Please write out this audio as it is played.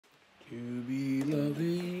To be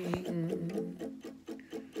loving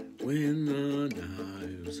when the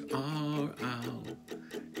knives are out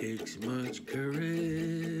takes much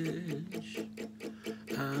courage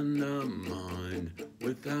and a mind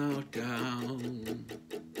without doubt.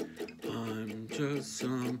 I'm just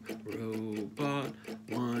some robot,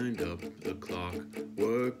 wind up the clock,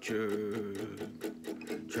 work jerk.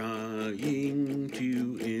 Trying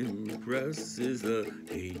to impress is the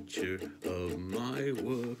nature of my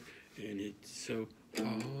work, and it's so hard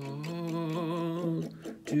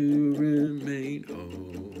to remain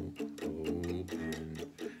open.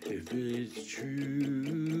 If it's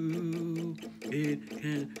true, it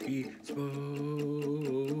can't be spoken.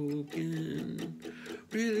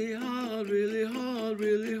 Really hard, really hard,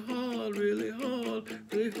 really hard, really hard,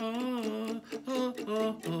 really hard,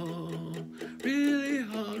 really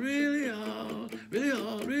hard, really hard, really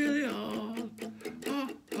hard, really hard,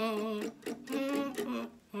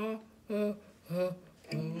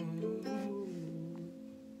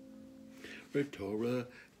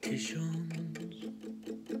 Rhetoricians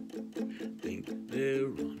think they're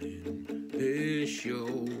running this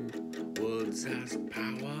show. Words as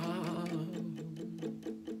power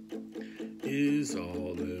is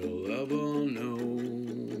all they'll ever know.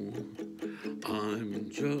 I'm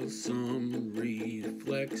just some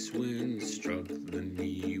reflex when struck, the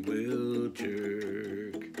knee will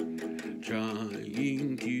jerk.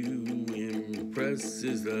 Trying to impress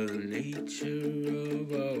is the nature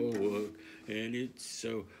of our work, and it's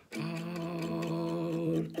so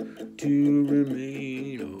hard to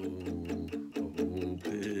remain open.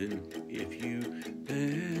 If you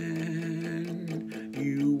bend,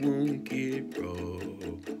 you won't get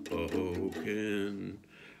broken.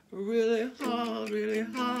 Really hard, really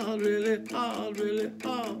hard, really hard, really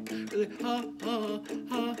hard, really hard,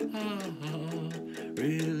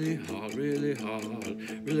 really hard, really hard,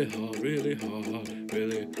 really hard, really hard,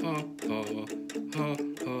 really hard.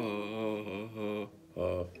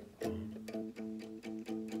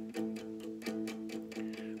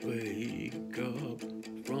 Wake up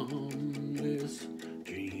from this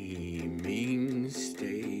dreaming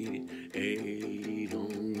state. Hey,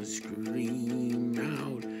 don't scream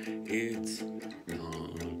out, it's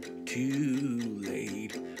not too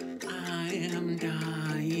late. I am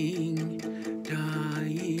dying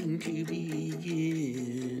to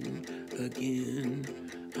begin again.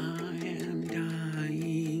 I am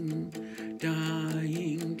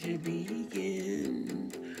dying to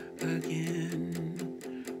begin again.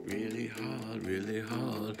 Really hard, really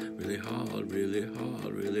hard, really hard, really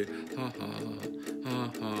hard, really hard.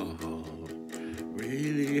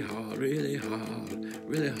 Really hard, really hard,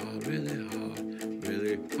 really hard, really hard.